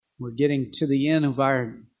We're getting to the end of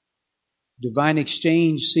our Divine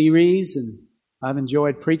Exchange series, and I've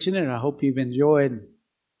enjoyed preaching it, and I hope you've enjoyed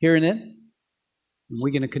hearing it. And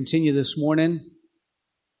we're going to continue this morning.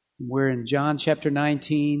 We're in John chapter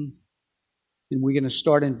 19, and we're going to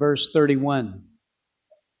start in verse 31.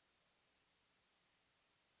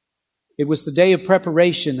 It was the day of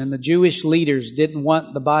preparation, and the Jewish leaders didn't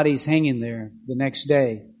want the bodies hanging there the next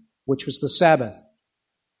day, which was the Sabbath,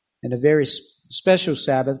 and a very special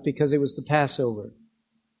Sabbath because it was the Passover.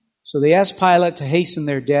 So they asked Pilate to hasten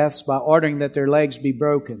their deaths by ordering that their legs be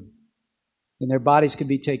broken and their bodies could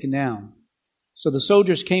be taken down. So the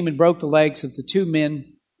soldiers came and broke the legs of the two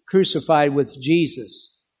men crucified with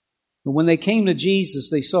Jesus. But when they came to Jesus,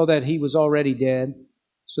 they saw that he was already dead,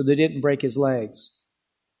 so they didn't break his legs.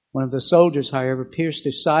 One of the soldiers, however, pierced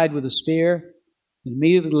his side with a spear, and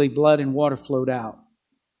immediately blood and water flowed out.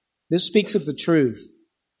 This speaks of the truth.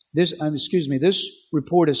 This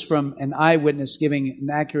report is from an eyewitness giving an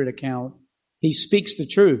accurate account. He speaks the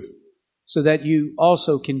truth so that you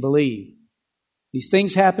also can believe. These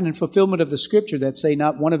things happen in fulfillment of the scripture that say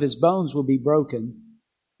not one of his bones will be broken,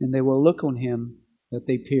 and they will look on him that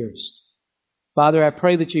they pierced. Father, I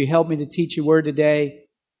pray that you help me to teach your word today.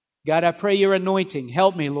 God, I pray your anointing.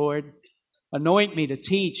 Help me, Lord. Anoint me to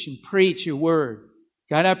teach and preach your word.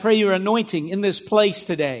 God, I pray your anointing in this place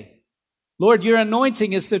today. Lord, your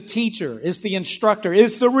anointing is the teacher, is the instructor,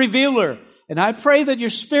 is the revealer. And I pray that your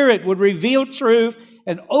Spirit would reveal truth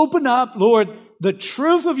and open up, Lord, the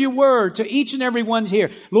truth of your word to each and every one here.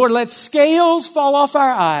 Lord, let scales fall off our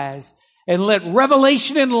eyes and let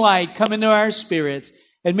revelation and light come into our spirits.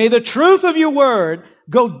 And may the truth of your word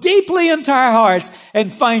go deeply into our hearts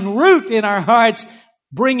and find root in our hearts,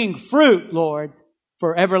 bringing fruit, Lord,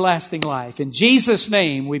 for everlasting life. In Jesus'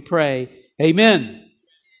 name we pray. Amen.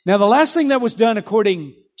 Now, the last thing that was done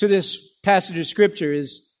according to this passage of Scripture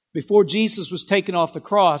is, before Jesus was taken off the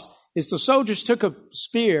cross, is the soldiers took a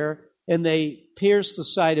spear and they pierced the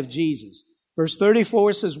side of Jesus. Verse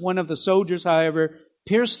 34 says, one of the soldiers, however,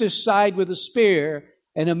 pierced his side with a spear,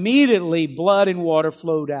 and immediately blood and water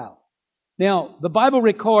flowed out. Now, the Bible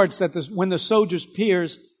records that when the soldiers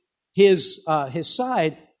pierced his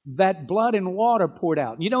side, that blood and water poured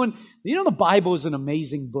out. You know, the Bible is an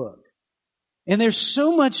amazing book. And there's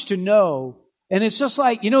so much to know. And it's just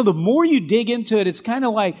like, the more you dig into it, it's kind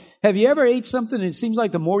of like, have you ever ate something and it seems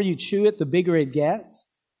like the more you chew it, the bigger it gets?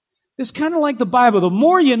 It's kind of like the Bible. The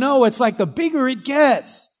more you know, it's like the bigger it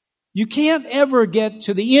gets. You can't ever get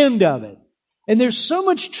to the end of it. And there's so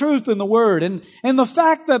much truth in the Word. And the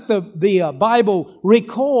fact that the Bible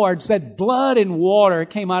records that blood and water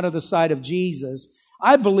came out of the side of Jesus,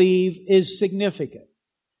 I believe is significant.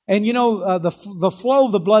 And the flow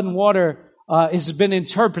of the blood and water has been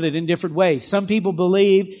interpreted in different ways. Some people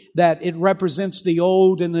believe that it represents the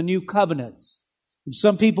old and the new covenants. And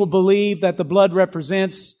some people believe that the blood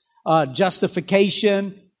represents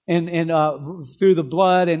justification and through the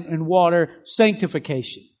blood and water,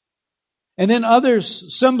 sanctification. And then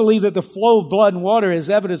some believe that the flow of blood and water is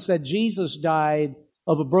evidence that Jesus died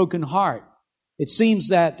of a broken heart. It seems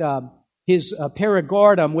that his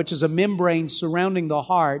pericardium, which is a membrane surrounding the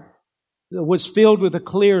heart, was filled with a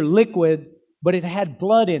clear liquid, but it had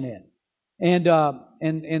blood in it. And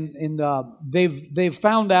they've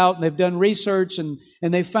found out, and they've done research, and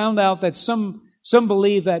they found out that some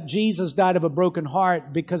believe that Jesus died of a broken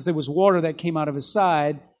heart because there was water that came out of his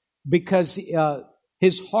side, because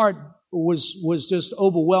his heart was just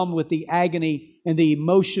overwhelmed with the agony and the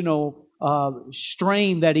emotional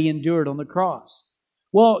strain that he endured on the cross.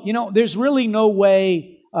 Well, there's really no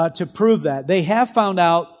way to prove that. They have found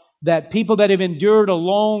out that people that have endured a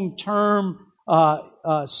long-term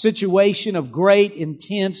situation of great,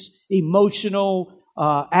 intense, emotional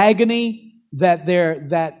agony, that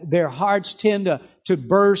their hearts tend to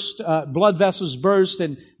burst, blood vessels burst,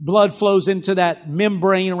 and blood flows into that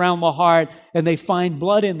membrane around the heart, and they find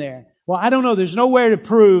blood in there. Well, I don't know. There's nowhere to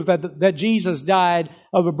prove that Jesus died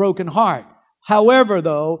of a broken heart. However,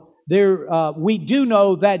 though, we do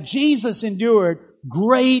know that Jesus endured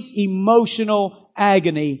great emotional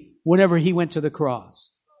agony whenever he went to the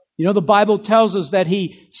cross. The Bible tells us that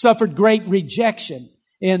he suffered great rejection.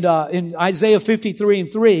 And in Isaiah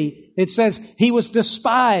 53:3, it says he was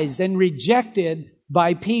despised and rejected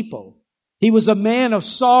by people. He was a man of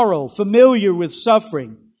sorrow, familiar with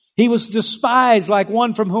suffering. He was despised like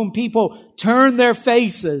one from whom people turned their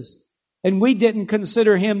faces, and we didn't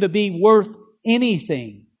consider him to be worth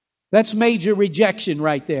anything. That's major rejection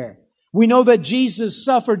right there. We know that Jesus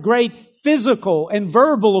suffered great physical and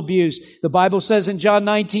verbal abuse. The Bible says in John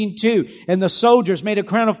 19:2, and the soldiers made a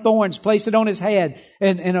crown of thorns, placed it on his head,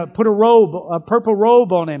 and put a purple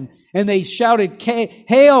robe on him. And they shouted,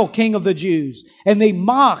 "Hail, King of the Jews!" And they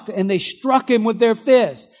mocked and they struck him with their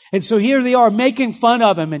fists. And so here they are making fun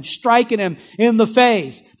of him and striking him in the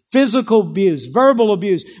face. Physical abuse, verbal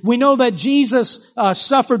abuse. We know that Jesus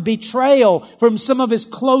suffered betrayal from some of his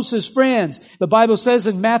closest friends. The Bible says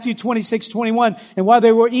in Matthew 26:21, and while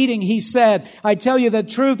they were eating, he said, "I tell you the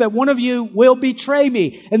truth that one of you will betray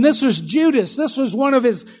me." And this was Judas. This was one of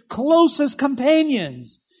his closest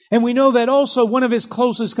companions. And we know that also one of his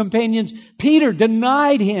closest companions, Peter,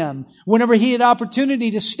 denied him whenever he had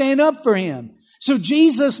opportunity to stand up for him. So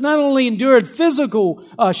Jesus not only endured physical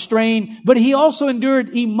strain, but he also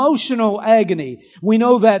endured emotional agony. We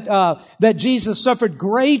know that Jesus suffered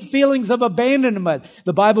great feelings of abandonment.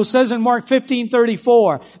 The Bible says in Mark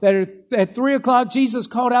 15:34 that at 3 o'clock Jesus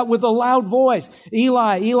called out with a loud voice,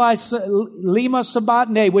 "Eli, Eli, lema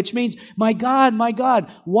sabachthani," which means, my God,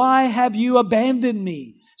 why have you abandoned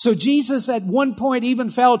me?" So Jesus at one point even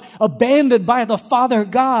felt abandoned by the Father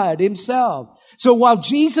God himself. So while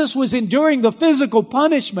Jesus was enduring the physical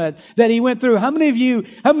punishment that he went through, how many of you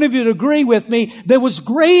would agree with me? There was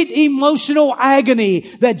great emotional agony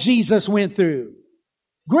that Jesus went through.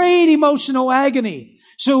 Great emotional agony.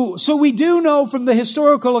 So we do know from the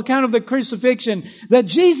historical account of the crucifixion that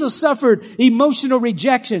Jesus suffered emotional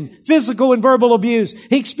rejection, physical and verbal abuse.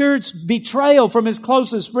 He experienced betrayal from his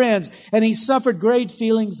closest friends, and he suffered great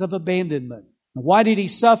feelings of abandonment. Why did he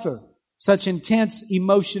suffer such intense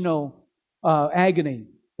emotional agony?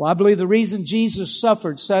 Well, I believe the reason Jesus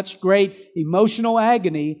suffered such great emotional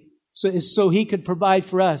agony is so he could provide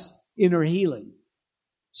for us inner healing.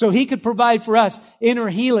 So he could provide for us inner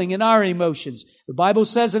healing in our emotions. The Bible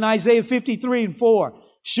says in Isaiah 53:4,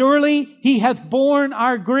 "Surely he hath borne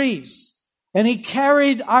our griefs, and he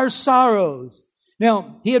carried our sorrows."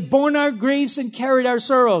 Now, he had borne our griefs and carried our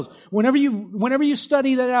sorrows. Whenever you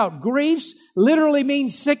study that out, griefs literally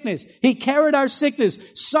means sickness. He carried our sickness.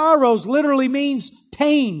 Sorrows literally means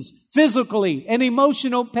pains, physically and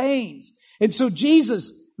emotional pains. And so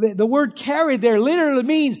Jesus, the word carried there literally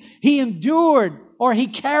means he endured or he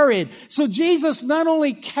carried. So Jesus not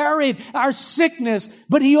only carried our sickness,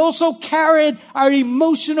 but he also carried our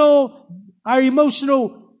emotional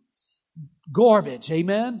garbage.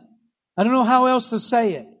 Amen? I don't know how else to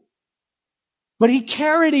say it. But he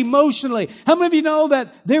carried emotionally. How many of you know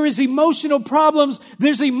that there is emotional problems?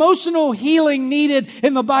 There's emotional healing needed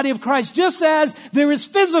in the body of Christ, just as there is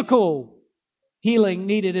physical healing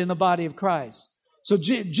needed in the body of Christ. So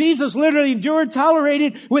Jesus literally endured,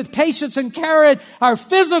 tolerated with patience, and carried our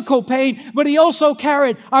physical pain, but he also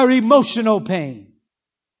carried our emotional pain.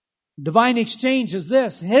 Divine exchange is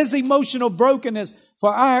this: his emotional brokenness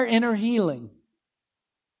for our inner healing.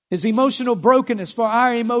 His emotional brokenness for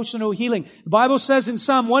our emotional healing. The Bible says in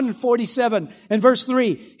Psalm 147 and verse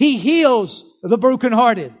 3, he heals the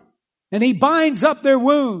brokenhearted and he binds up their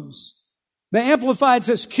wounds. The Amplified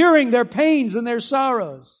says, curing their pains and their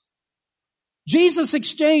sorrows. Jesus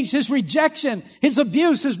exchanged his rejection, his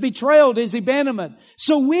abuse, his betrayal, his abandonment,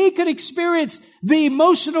 so we could experience the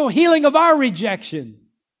emotional healing of our rejection,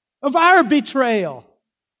 of our betrayal.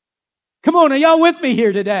 Come on, are y'all with me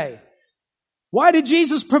here today? Why did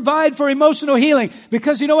Jesus provide for emotional healing?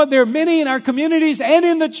 Because you know what? There are many in our communities and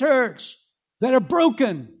in the church that are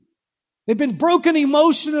broken. They've been broken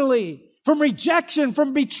emotionally from rejection,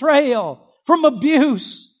 from betrayal, from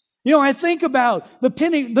abuse. You know, I think about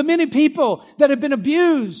the many people that have been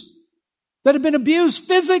abused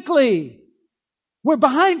physically. Where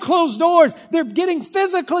behind closed doors, they're getting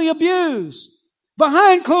physically abused.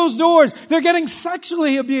 Behind closed doors, they're getting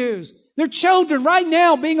sexually abused. Their children right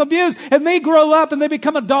now being abused, and they grow up and they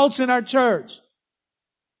become adults in our church.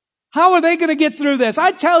 How are they going to get through this?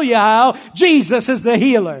 I tell you how. Jesus is the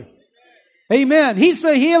healer. Amen. He's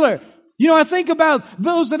the healer. You know, I think about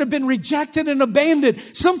those that have been rejected and abandoned.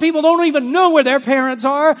 Some people don't even know where their parents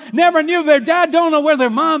are. Never knew their dad, don't know where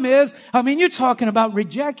their mom is. I mean, you're talking about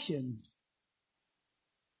rejection.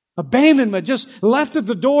 Abandonment, just left at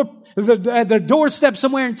the doorstep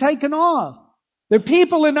somewhere and taken off. There are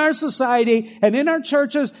people in our society and in our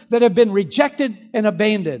churches that have been rejected and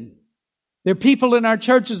abandoned. There are people in our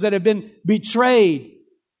churches that have been betrayed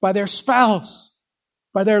by their spouse,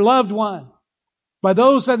 by their loved one, by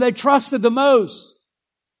those that they trusted the most.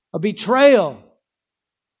 A betrayal.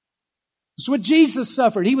 That's what Jesus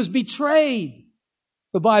suffered. He was betrayed,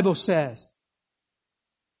 the Bible says.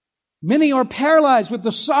 Many are paralyzed with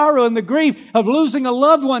the sorrow and the grief of losing a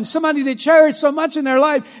loved one, somebody they cherished so much in their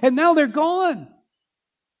life, and now they're gone.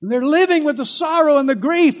 And they're living with the sorrow and the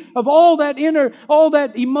grief of all that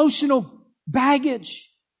emotional baggage.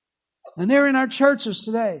 And they're in our churches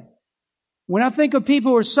today. When I think of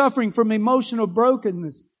people who are suffering from emotional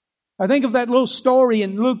brokenness, I think of that little story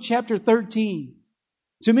in Luke chapter 13.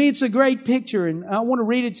 To me, it's a great picture, and I want to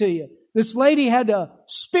read it to you. This lady had a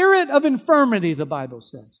spirit of infirmity, the Bible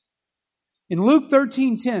says. In Luke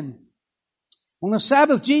 13:10, on the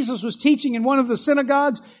Sabbath, Jesus was teaching in one of the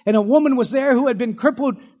synagogues, and a woman was there who had been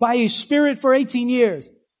crippled by a spirit for 18 years.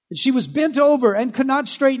 And she was bent over and could not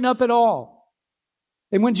straighten up at all.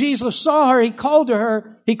 And when Jesus saw her, he called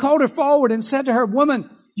her forward and said to her, "Woman,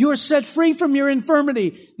 you are set free from your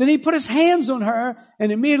infirmity." Then he put his hands on her,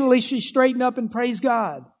 and immediately she straightened up and praised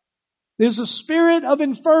God. There's a spirit of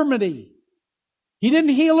infirmity. He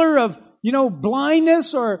didn't heal her of,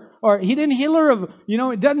 blindness or he didn't heal her of,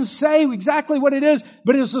 it doesn't say exactly what it is,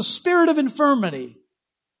 but it's a spirit of infirmity.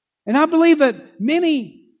 And I believe that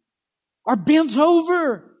many are bent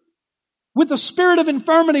over with the spirit of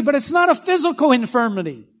infirmity, but it's not a physical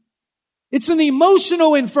infirmity. It's an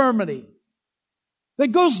emotional infirmity that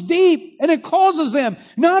goes deep, and it causes them,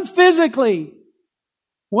 not physically.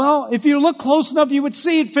 Well, if you look close enough, you would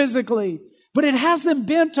see it physically. But it has them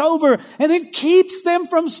bent over, and it keeps them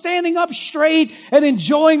from standing up straight and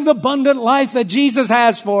enjoying the abundant life that Jesus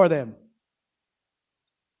has for them.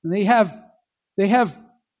 And they have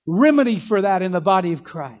remedy for that in the body of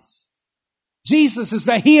Christ. Jesus is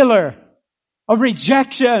the healer of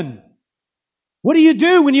rejection. What do you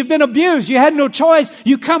do when you've been abused? You had no choice.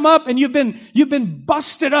 You come up and you've been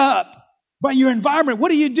busted up by your environment. What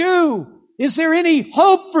do? Is there any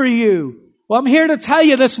hope for you? Well, I'm here to tell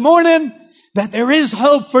you this morning that there is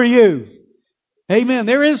hope for you. Amen.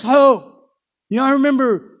 There is hope. I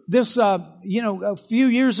remember this, a few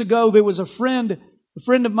years ago, there was a friend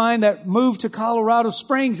of mine that moved to Colorado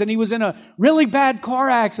Springs, and he was in a really bad car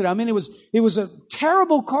accident. I mean, it was a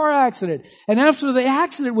terrible car accident. And after the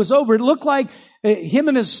accident was over, it looked like him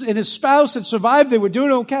and his spouse had survived. They were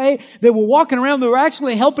doing okay. They were walking around. They were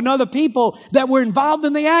actually helping other people that were involved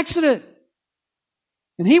in the accident.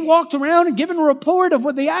 And he walked around and giving a report of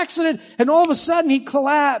what the accident, and all of a sudden he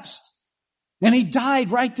collapsed. And he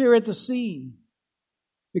died right there at the scene.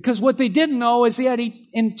 Because what they didn't know is he had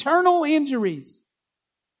internal injuries.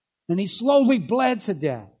 And he slowly bled to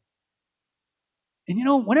death.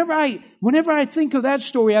 And whenever I think of that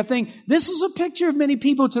story, I think this is a picture of many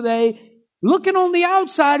people today. Looking on the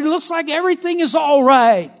outside, it looks like everything is all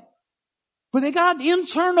right. But they got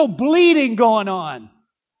internal bleeding going on.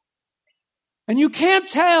 And you can't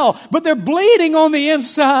tell, but they're bleeding on the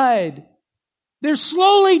inside. They're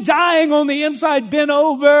slowly dying on the inside, bent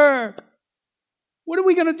over. What are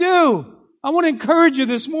we going to do? I want to encourage you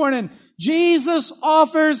this morning. Jesus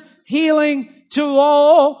offers healing to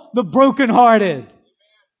all the brokenhearted.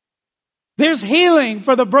 There's healing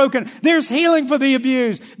for the broken. There's healing for the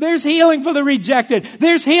abused. There's healing for the rejected.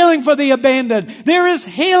 There's healing for the abandoned. There is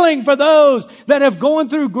healing for those that have gone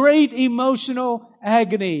through great emotional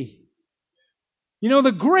agony.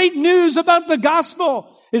 The great news about the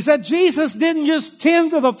gospel is that Jesus didn't just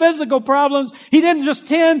tend to the physical problems. He didn't just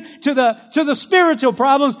tend to the spiritual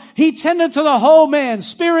problems. He tended to the whole man,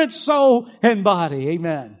 spirit, soul, and body.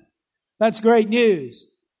 Amen. That's great news.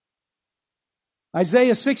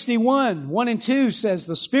 Isaiah 61, 1 and 2 says,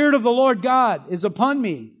 "The Spirit of the Lord God is upon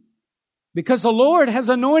me, because the Lord has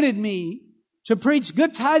anointed me to preach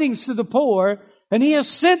good tidings to the poor, and He has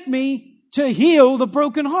sent me to heal the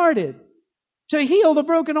brokenhearted." To heal the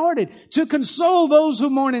brokenhearted, to console those who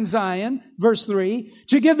mourn in Zion, verse 3,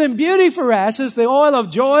 to give them beauty for ashes, the oil of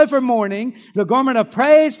joy for mourning, the garment of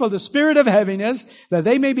praise for the spirit of heaviness, that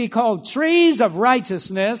they may be called trees of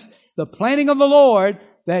righteousness, the planting of the Lord,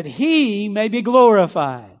 that He may be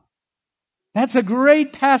glorified. That's a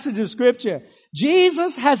great passage of Scripture.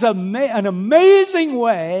 Jesus has an amazing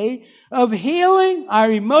way of healing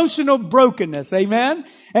our emotional brokenness. Amen?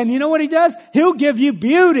 And you know what He does? He'll give you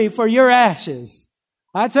beauty for your ashes.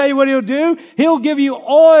 I tell you what He'll do. He'll give you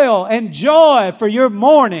oil and joy for your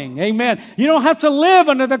mourning. Amen. You don't have to live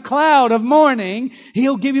under the cloud of mourning.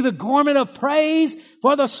 He'll give you the garment of praise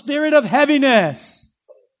for the spirit of heaviness.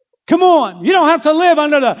 Come on. You don't have to live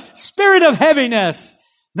under the spirit of heaviness.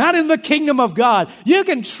 Not in the kingdom of God. You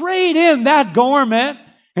can trade in that garment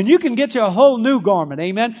and you can get you a whole new garment.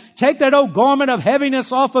 Amen. Take that old garment of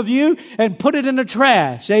heaviness off of you and put it in the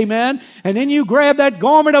trash. Amen. And then you grab that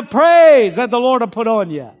garment of praise that the Lord will put on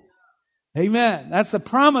you. Amen. That's the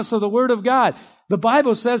promise of the Word of God. The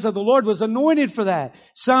Bible says that the Lord was anointed for that.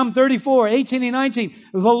 Psalm 34, 18 and 19.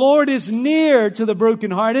 The Lord is near to the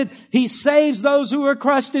brokenhearted. He saves those who are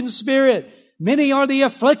crushed in spirit. Many are the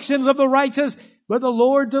afflictions of the righteous, but the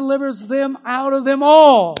Lord delivers them out of them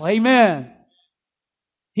all. Amen.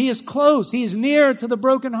 He is close. He is near to the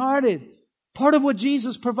brokenhearted. Part of what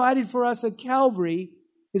Jesus provided for us at Calvary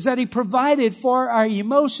is that He provided for our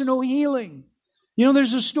emotional healing. You know,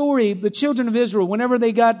 there's a story, the children of Israel, whenever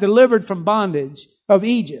they got delivered from bondage of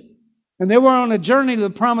Egypt, and they were on a journey to the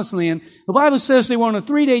Promised Land, the Bible says they were on a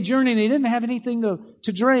 3-day journey and they didn't have anything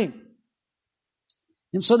to drink.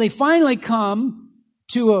 And so they finally come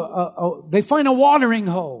to they find a watering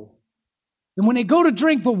hole. And when they go to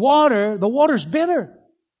drink the water's bitter.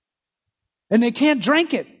 And they can't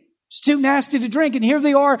drink it. It's too nasty to drink. And here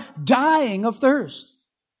they are dying of thirst.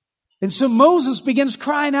 And so Moses begins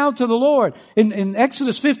crying out to the Lord. In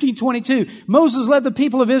Exodus 15:22, Moses led the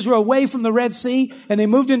people of Israel away from the Red Sea and they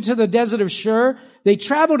moved into the desert of Shur. They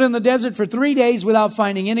traveled in the desert for 3 days without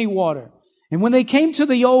finding any water. And when they came to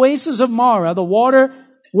the oasis of Marah, the water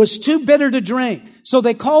was too bitter to drink. So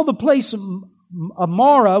they called the place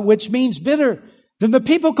Marah, which means bitter. Then the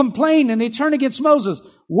people complained and they turned against Moses.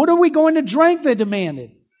 What are we going to drink? They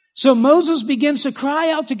demanded. So Moses begins to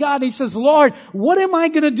cry out to God. He says, Lord, what am I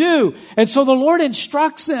going to do? And so the Lord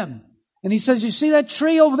instructs him. And He says, you see that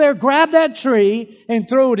tree over there? Grab that tree and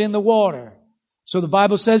throw it in the water. So the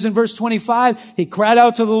Bible says in verse 25, he cried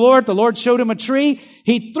out to the Lord. The Lord showed him a tree.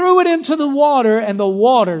 He threw it into the water and the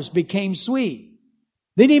waters became sweet.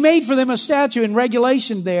 Then He made for them a statute and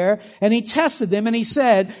regulation there, and He tested them, and He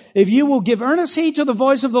said, if you will give earnest heed to the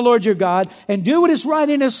voice of the Lord your God, and do what is right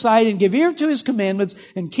in His sight, and give ear to His commandments,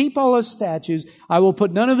 and keep all His statutes, I will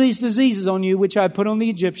put none of these diseases on you, which I put on the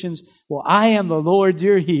Egyptians, for I am the Lord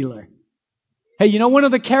your healer. Hey, you know one of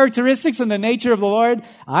the characteristics and the nature of the Lord?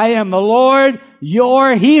 I am the Lord,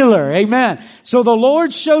 your healer. Amen. So the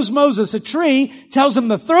Lord shows Moses a tree, tells him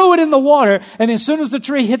to throw it in the water, and as soon as the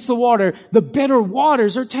tree hits the water, the bitter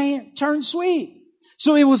waters are turned sweet.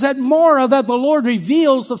 So it was at Marah that the Lord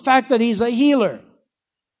reveals the fact that He's a healer.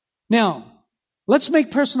 Now, let's make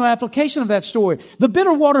personal application of that story. The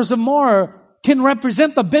bitter waters of Marah can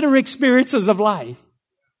represent the bitter experiences of life.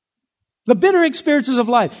 The bitter experiences of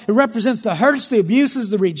life. It represents the hurts, the abuses,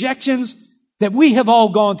 the rejections that we have all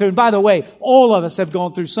gone through. And by the way, all of us have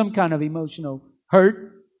gone through some kind of emotional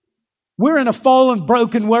hurt. We're in a fallen,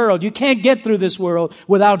 broken world. You can't get through this world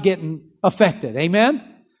without getting affected. Amen?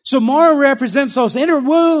 So Marah represents those inner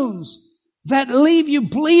wounds that leave you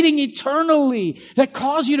bleeding eternally, that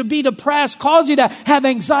cause you to be depressed, cause you to have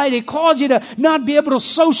anxiety, cause you to not be able to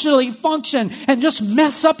socially function and just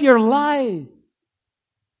mess up your life.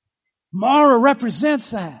 Marah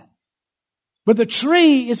represents that. But the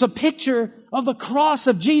tree is a picture of the cross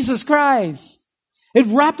of Jesus Christ. It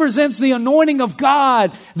represents the anointing of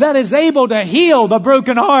God that is able to heal the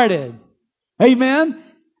brokenhearted. Amen?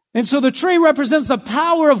 And so the tree represents the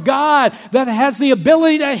power of God that has the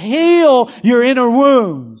ability to heal your inner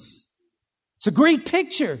wounds. It's a great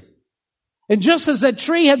picture. And just as that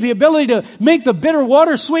tree had the ability to make the bitter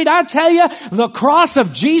water sweet, I tell you, the cross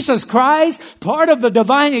of Jesus Christ, part of the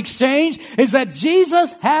divine exchange, is that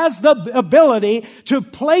Jesus has the ability to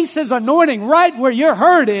place His anointing right where your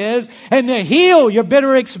hurt is and to heal your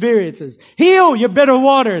bitter experiences, heal your bitter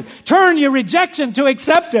waters, turn your rejection to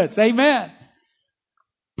acceptance. Amen.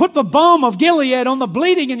 Put the balm of Gilead on the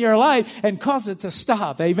bleeding in your life and cause it to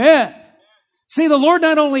stop. Amen. See, the Lord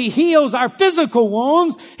not only heals our physical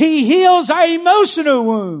wounds, He heals our emotional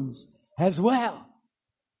wounds as well.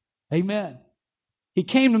 Amen. He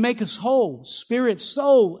came to make us whole, spirit,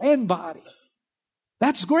 soul, and body.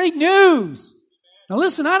 That's great news. Now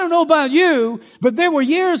listen, I don't know about you, but there were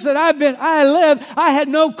years that I lived, I had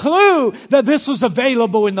no clue that this was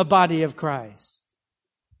available in the body of Christ.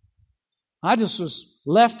 I just was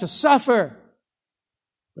left to suffer.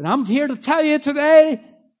 But I'm here to tell you today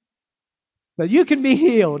that you can be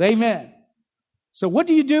healed. Amen. So what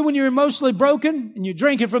do you do when you're emotionally broken and you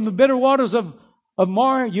drink it from the bitter waters of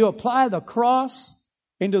Marah? You apply the cross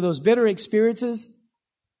into those bitter experiences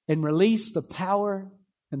and release the power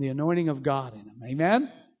and the anointing of God in them.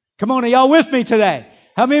 Amen. Come on, are y'all with me today?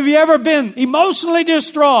 How many of you ever been emotionally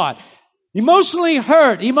distraught, emotionally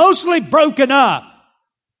hurt, emotionally broken up?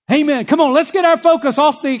 Amen. Come on, let's get our focus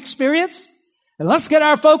off the experience and let's get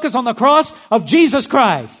our focus on the cross of Jesus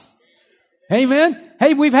Christ. Amen.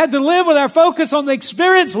 Hey, we've had to live with our focus on the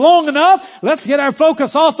experience long enough. Let's get our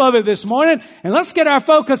focus off of it this morning. And let's get our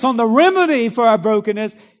focus on the remedy for our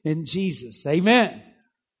brokenness in Jesus. Amen.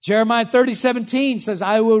 Jeremiah 30:17 says,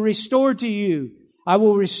 I will restore to you. I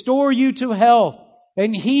will restore you to health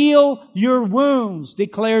and heal your wounds,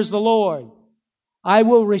 declares the Lord. I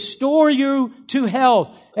will restore you to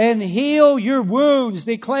health. and heal your wounds,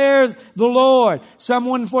 declares the Lord. Psalm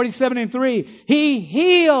 147:3. He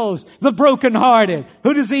heals the brokenhearted.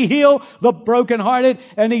 Who does He heal? The brokenhearted,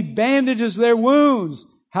 and He bandages their wounds.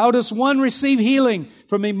 How does one receive healing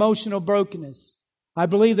from emotional brokenness? I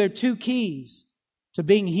believe there are two keys to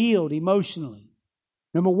being healed emotionally.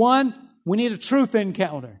 Number one, we need a truth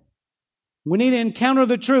encounter. We need to encounter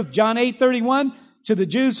the truth. John 8:31, to the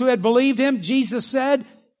Jews who had believed Him, Jesus said,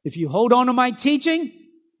 if you hold on to my teaching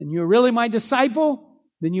and you're really my disciple,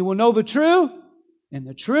 then you will know the truth, and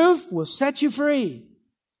the truth will set you free.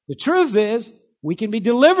 The truth is, we can be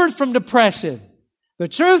delivered from depression. The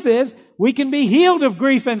truth is, we can be healed of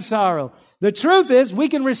grief and sorrow. The truth is, we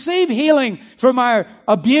can receive healing from our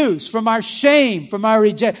abuse, from our shame, from our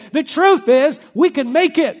rejection. The truth is, we can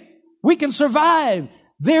make it. We can survive.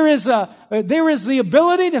 There is the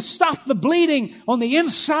ability to stop the bleeding on the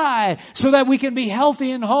inside so that we can be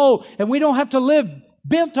healthy and whole, and we don't have to live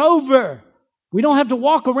bent over. We don't have to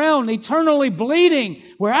walk around eternally bleeding.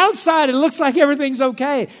 Where outside it looks like everything's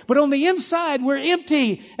okay, but on the inside we're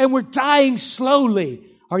empty and we're dying slowly.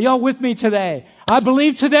 Are y'all with me today? I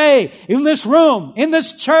believe today, in this room, in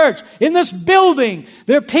this church, in this building,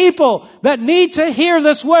 there are people that need to hear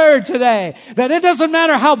this word today. That it doesn't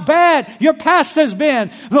matter how bad your past has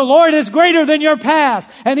been. The Lord is greater than your past.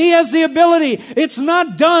 And He has the ability. It's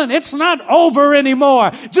not done. It's not over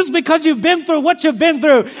anymore. Just because you've been through what you've been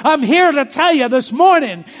through, I'm here to tell you this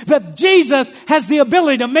morning that Jesus has the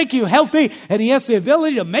ability to make you healthy, and He has the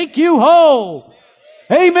ability to make you whole.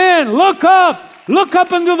 Amen. Look up. Look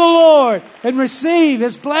up unto the Lord and receive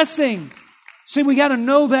His blessing. See, we got to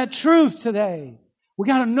know that truth today. We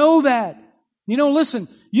got to know that. You know, listen,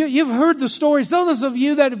 you've heard the stories. Those of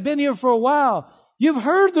you that have been here for a while, you've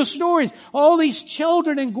heard the stories. All these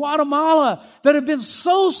children in Guatemala that have been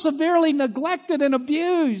so severely neglected and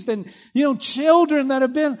abused, and, you know, children that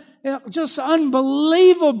have been just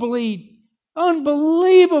unbelievably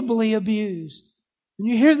abused. And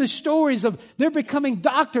you hear the stories of they're becoming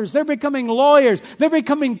doctors, they're becoming lawyers, they're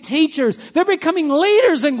becoming teachers, they're becoming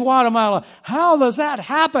leaders in Guatemala. How does that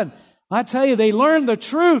happen? I tell you, they learned the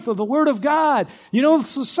truth of the Word of God. You know,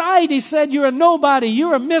 society said you're a nobody,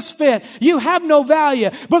 you're a misfit, you have no value.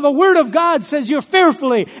 But the Word of God says you're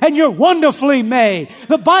fearfully and you're wonderfully made.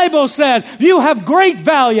 The Bible says you have great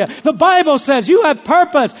value. The Bible says you have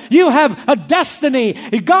purpose, you have a destiny.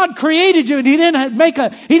 God created you and He didn't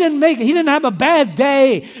have a bad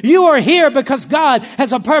day. You are here because God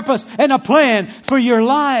has a purpose and a plan for your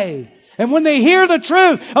life. And when they hear the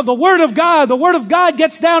truth of the Word of God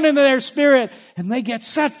gets down into their spirit and they get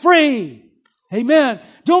set free. Amen.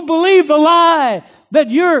 Don't believe the lie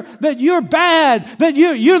that you're bad, that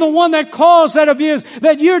you're the one that caused that abuse,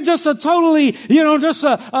 that you're just a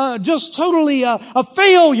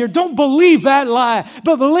failure. Don't believe that lie,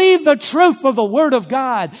 but believe the truth of the Word of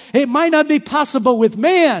God. It might not be possible with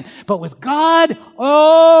man, but with God,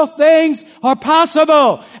 all things are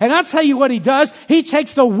possible. And I'll tell you what He does. He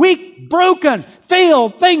takes the weak, broken,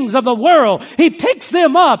 failed things of the world. He picks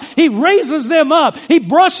them up. He raises them up. He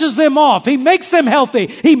brushes them off. He makes them healthy.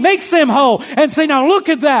 He makes them whole. And say, now look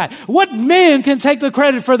at that. What man can take the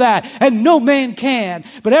credit for that? And no man can.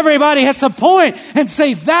 But everybody has to point and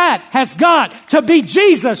say, that has got to be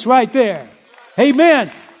Jesus right there.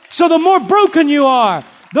 Amen. So the more broken you are,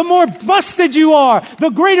 the more busted you are, the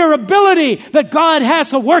greater ability that God has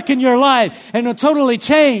to work in your life and to totally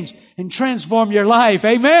change and transform your life.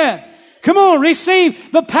 Amen. Come on,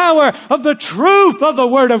 receive the power of the truth of the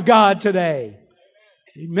Word of God today.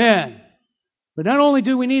 Amen. But not only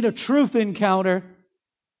do we need a truth encounter,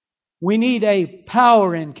 we need a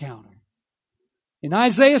power encounter. In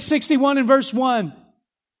Isaiah 61 and verse 1,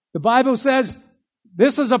 the Bible says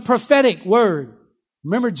this is a prophetic word.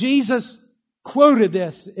 Remember, Jesus quoted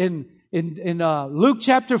this in Luke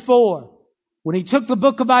chapter 4 when He took the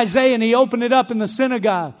book of Isaiah and He opened it up in the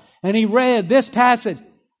synagogue and He read this passage.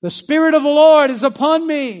 The Spirit of the Lord is upon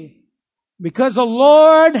me because the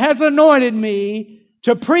Lord has anointed me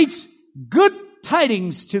to preach good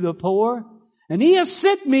tidings to the poor, and He has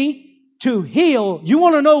sent me to heal. You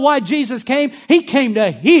want to know why Jesus came? He came to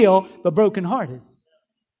heal the brokenhearted.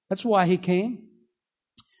 That's why He came.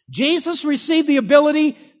 Jesus received the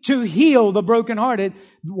ability to heal the brokenhearted.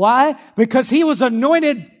 Why? Because He was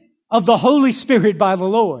anointed of the Holy Spirit by the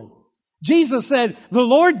Lord. Jesus said, the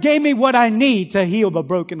Lord gave me what I need to heal the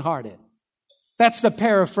brokenhearted. That's the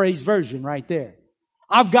paraphrased version right there.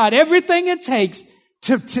 I've got everything it takes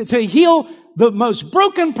to heal the most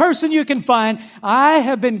broken person you can find. I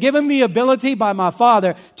have been given the ability by my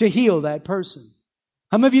Father to heal that person.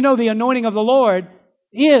 How many of you know the anointing of the Lord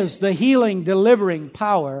is the healing, delivering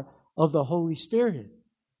power of the Holy Spirit?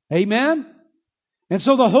 Amen? And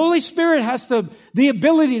so the Holy Spirit has the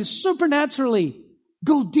ability to supernaturally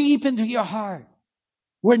go deep into your heart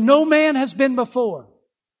where no man has been before.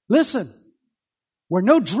 Listen, where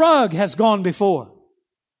no drug has gone before.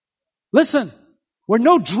 Listen, where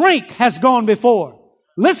no drink has gone before.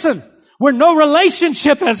 Listen, where no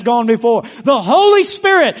relationship has gone before. The Holy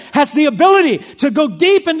Spirit has the ability to go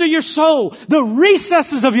deep into your soul, the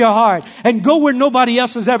recesses of your heart, and go where nobody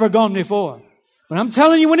else has ever gone before. But I'm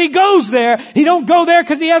telling you, when He goes there, He don't go there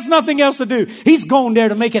because He has nothing else to do. He's going there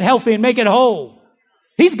to make it healthy and make it whole.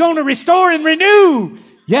 He's going to restore and renew.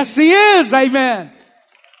 Yes, He is. Amen.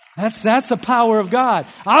 That's the power of God.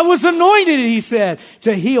 I was anointed, He said,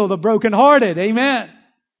 to heal the brokenhearted. Amen.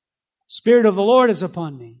 Spirit of the Lord is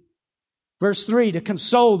upon me. Verse 3, to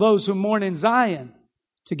console those who mourn in Zion,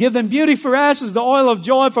 to give them beauty for ashes, the oil of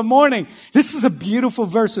joy for mourning. This is a beautiful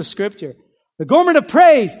verse of Scripture. The garment of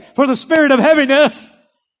praise for the spirit of heaviness,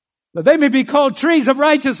 that they may be called trees of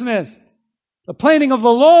righteousness. The planting of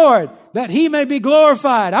the Lord, that He may be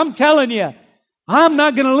glorified. I'm telling you, I'm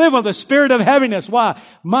not going to live with the spirit of heaviness. Why?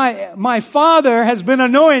 My Father has been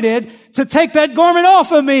anointed to take that garment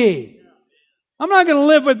off of me. I'm not going to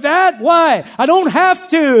live with that. Why? I don't have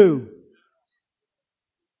to.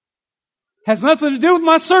 Has nothing to do with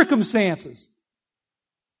my circumstances.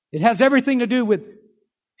 It has everything to do with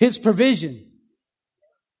His provision.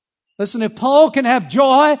 Listen, if Paul can have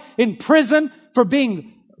joy in prison for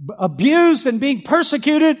being abused and being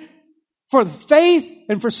persecuted for the faith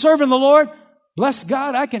and for serving the Lord, bless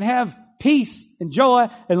God, I can have peace and joy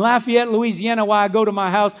in Lafayette, Louisiana, while I go to my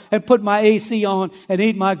house and put my AC on and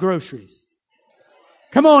eat my groceries.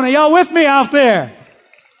 Come on, are y'all with me out there?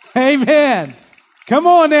 Amen. Come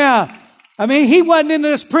on now. I mean, he wasn't in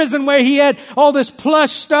this prison where he had all this plush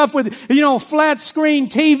stuff with, flat screen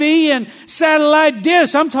TV and satellite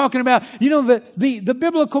dish. I'm talking about, the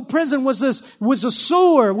biblical prison was a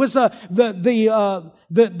sewer, was the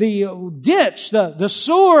ditch, the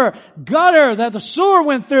sewer gutter that the sewer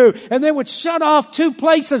went through, and they would shut off 2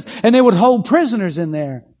 places and they would hold prisoners in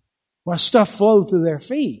there while stuff flowed through their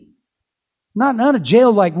feet. Not a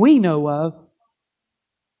jail like we know of.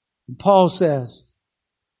 And Paul says,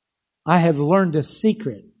 I have learned a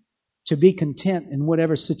secret to be content in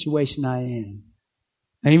whatever situation I am.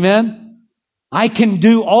 Amen? I can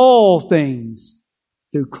do all things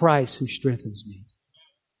through Christ who strengthens me.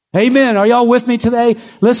 Amen. Are y'all with me today?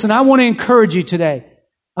 Listen, I want to encourage you today.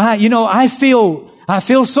 I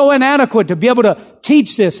feel so inadequate to be able to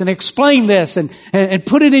teach this and explain this and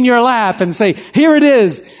put it in your lap and say, here it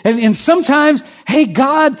is. And sometimes, hey,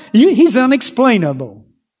 God, He's unexplainable.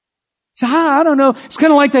 So I don't know. It's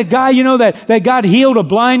kind of like that guy, that God healed a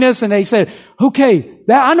blindness and they said, okay,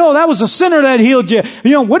 I know that was a sinner that healed you.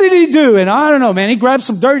 What did He do? And I don't know, man. He grabbed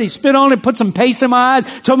some dirt, He spit on it, put some paste in my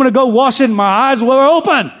eyes, told me to go wash it and my eyes were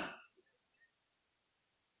open.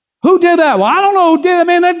 Who did that? Well, I don't know who did it.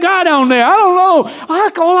 Man, that guy down there. I don't know.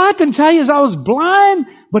 All I can tell you is I was blind,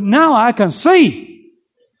 but now I can see.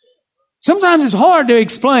 Sometimes it's hard to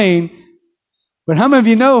explain, but how many of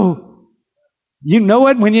you know? You know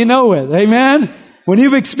it when you know it. Amen? When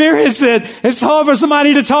you've experienced it, it's hard for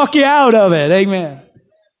somebody to talk you out of it. Amen?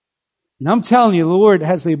 And I'm telling you, the Lord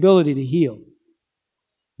has the ability to heal.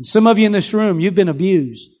 And some of you in this room, you've been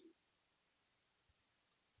abused.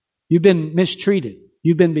 You've been mistreated.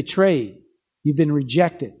 You've been betrayed. You've been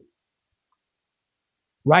rejected.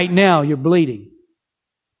 Right now, you're bleeding.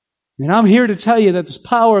 And I'm here to tell you that this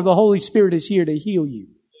power of the Holy Spirit is here to heal you.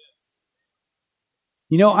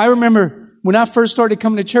 I remember when I first started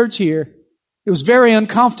coming to church here, it was very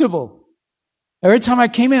uncomfortable. Every time I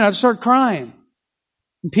came in, I'd start crying.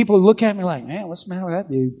 And people would look at me like, man, what's the matter with that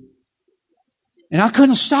dude? And I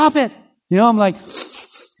couldn't stop it. I'm like,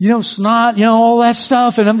 snot, all that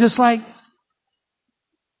stuff. And I'm just like,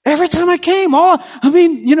 every time I came,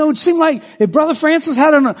 it seemed like if Brother Francis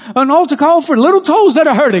had an altar call for little toes that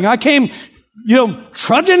are hurting, I came,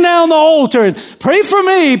 trudging down the altar and pray for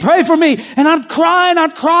me. And I'd cry.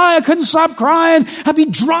 I couldn't stop crying. I'd be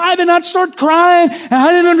driving. I'd start crying and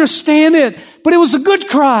I didn't understand it, but it was a good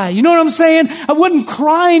cry. You know what I'm saying? I wasn't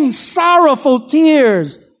crying sorrowful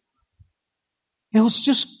tears. It was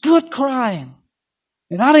just good crying.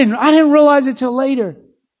 And I didn't realize it till later.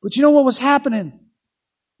 But you know what was happening?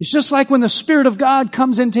 It's just like when the Spirit of God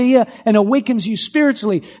comes into you and awakens you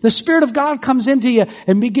spiritually. The Spirit of God comes into you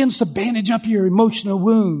and begins to bandage up your emotional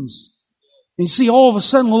wounds. And you see, all of a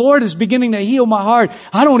sudden, the Lord is beginning to heal my heart.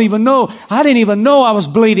 I didn't even know I was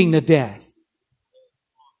bleeding to death.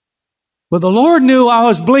 But the Lord knew I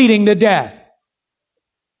was bleeding to death.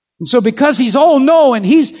 And so because He's all-knowing,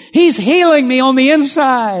 He's healing me on the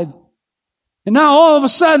inside. And now all of a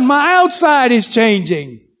sudden my outside is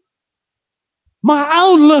changing. My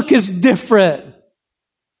outlook is different.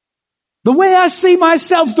 The way I see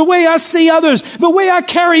myself, the way I see others, the way I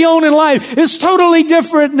carry on in life is totally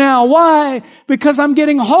different now. Why? Because I'm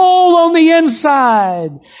getting whole on the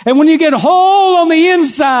inside. And when you get whole on the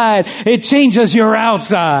inside, it changes your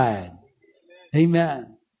outside.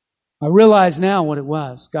 Amen. I realize now what it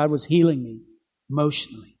was. God was healing me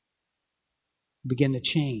emotionally. I began to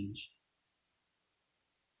change.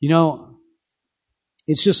 You know,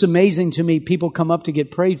 it's just amazing to me. People come up to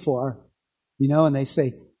get prayed for, you know, and they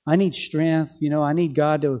say, I need strength. You know, I need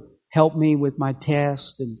God to help me with my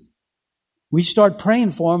test. And we start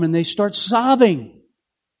praying for them and they start sobbing.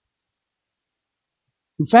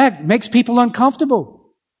 In fact, it makes people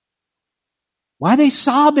uncomfortable. Why are they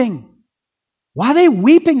sobbing? Why are they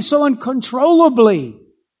weeping so uncontrollably?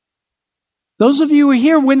 Those of you who were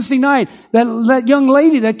here Wednesday night, that young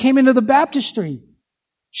lady that came into the baptistry,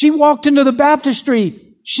 she walked into the baptistry.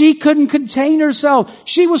 She couldn't contain herself.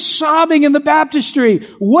 She was sobbing in the baptistry.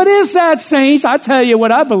 What is that, saints? I tell you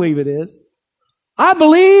what I believe it is. I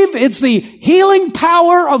believe it's the healing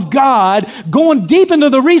power of God going deep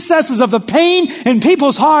into the recesses of the pain in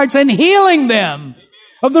people's hearts and healing them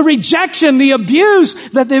of the rejection, the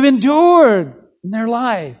abuse that they've endured in their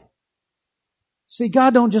life. See,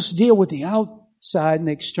 God don't just deal with the outside and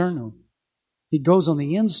the external. He goes on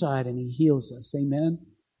the inside and He heals us. Amen.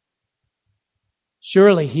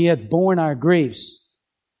 Surely He had borne our griefs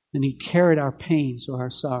and He carried our pains or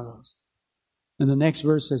our sorrows. And the next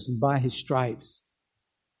verse says, and by His stripes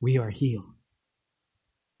we are healed.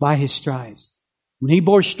 By His stripes. When He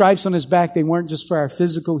bore stripes on His back, they weren't just for our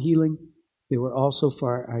physical healing, they were also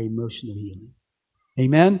for our emotional healing.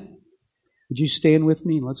 Amen? Would you stand with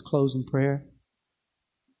me and let's close in prayer?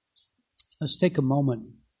 Let's take a moment.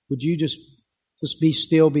 Would you just be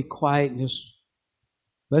still, be quiet, and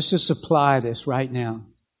let's just apply this right now.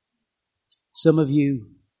 Some of you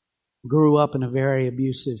grew up in a very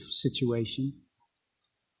abusive situation.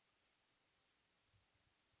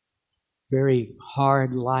 Very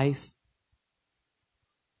hard life.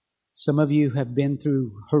 Some of you have been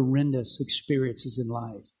through horrendous experiences in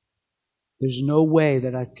life. There's no way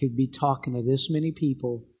that I could be talking to this many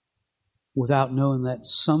people without knowing that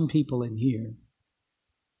some people in here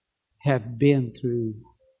have been through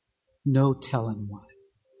no telling what.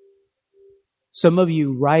 Some of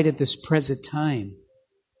you right at this present time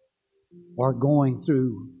are going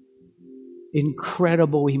through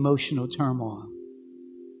incredible emotional turmoil.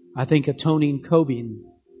 I think of Tony and Kobe and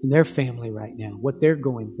their family right now, what they're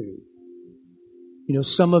going through. You know,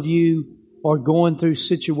 some of you are going through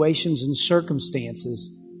situations and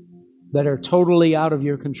circumstances that are totally out of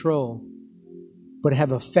your control, but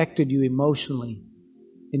have affected you emotionally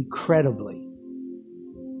incredibly.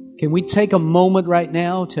 Can we take a moment right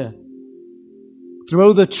now to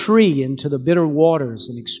throw the tree into the bitter waters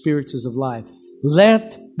and experiences of life?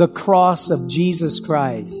 Let the cross of Jesus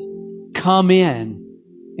Christ come in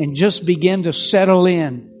and just begin to settle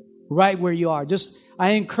in right where you are.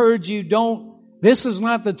 I encourage you, this is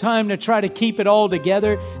not the time to try to keep it all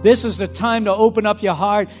together. This is the time to open up your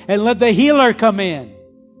heart and let the healer come in.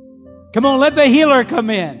 Come on, let the healer come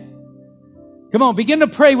in. Come on, begin to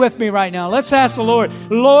pray with me right now. Let's ask the Lord,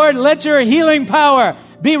 Lord, let your healing power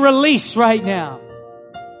be released right now.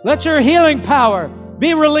 Let your healing power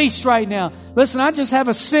be released right now. Listen, I just have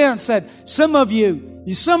a sense that some of you,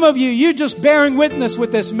 you're just bearing witness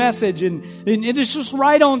with this message, and it is just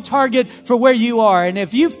right on target for where you are. And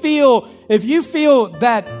if you feel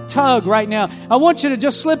that tug right now, I want you to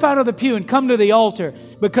just slip out of the pew and come to the altar,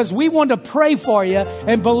 because we want to pray for you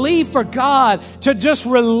and believe for God to just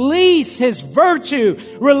release His virtue,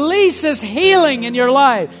 release His healing in your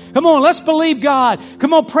life. Come on, let's believe God.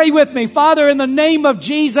 Come on, pray with me. Father, in the name of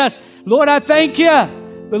Jesus, Lord, I thank you.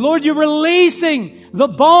 The Lord, you're releasing the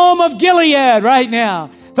balm of Gilead right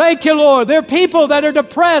now. Thank you, Lord. There are people that are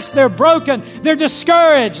depressed. They're broken. They're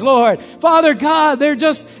discouraged, Lord. Father God, they're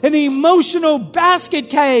just an emotional basket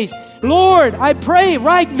case. Lord, I pray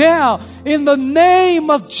right now in the name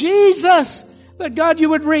of Jesus that, God, you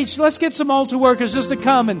would reach. Let's get some altar workers just to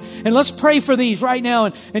come and let's pray for these right now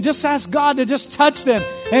and just ask God to just touch them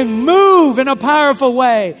and move in a powerful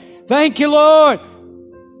way. Thank you, Lord.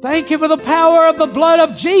 Thank you for the power of the blood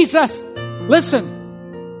of Jesus. Listen,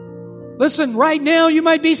 right now you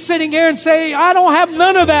might be sitting here and say, I don't have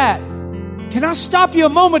none of that. Can I stop you a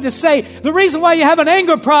moment to say, the reason why you have an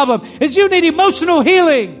anger problem is you need emotional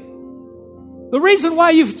healing. The reason why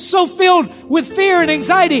you're so filled with fear and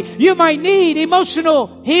anxiety, you might need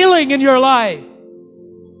emotional healing in your life.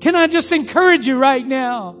 Can I just encourage you right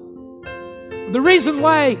now? The reason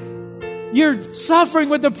why you're suffering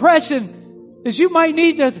with depression is you might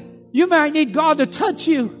need God to touch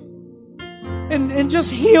you and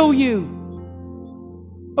just heal you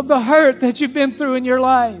of the hurt that you've been through in your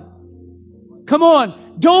life. Come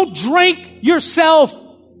on. Don't drink yourself.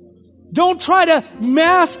 Don't try to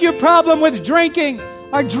mask your problem with drinking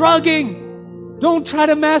or drugging. Don't try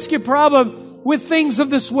to mask your problem with things of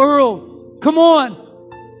this world. Come on.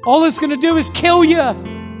 All it's going to do is kill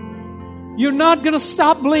you. You're not going to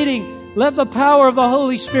stop bleeding. Let the power of the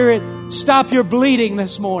Holy Spirit stop your bleeding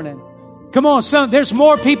this morning. Come on, son. There's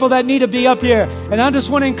more people that need to be up here. And I just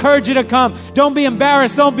want to encourage you to come. Don't be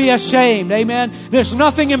embarrassed. Don't be ashamed. Amen. There's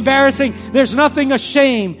nothing embarrassing. There's nothing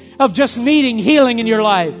ashamed of just needing healing in your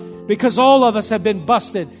life, because all of us have been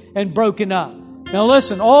busted and broken up. Now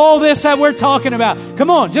listen, all this that we're talking about, come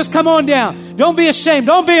on, just come on down. Don't be ashamed.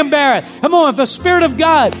 Don't be embarrassed. Come on, if the Spirit of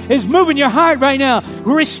God is moving your heart right now,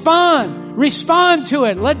 respond. Respond to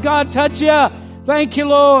it. Let God touch you. Thank you,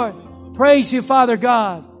 Lord. Praise you, Father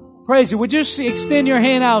God. Praise you. Would you extend your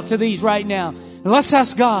hand out to these right now? And let's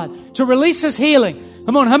ask God to release His healing.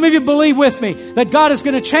 Come on, how many of you believe with me that God is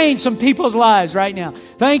going to change some people's lives right now?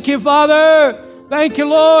 Thank you, Father. Thank you,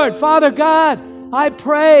 Lord. Father God, I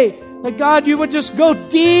pray that God, you would just go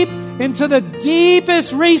deep into the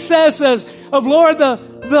deepest recesses of, Lord,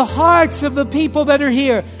 the hearts of the people that are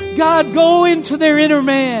here. God, go into their inner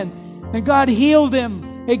man. And God, heal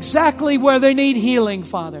them exactly where they need healing,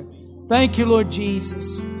 Father. Thank you, Lord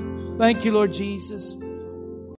Jesus. Thank you, Lord Jesus.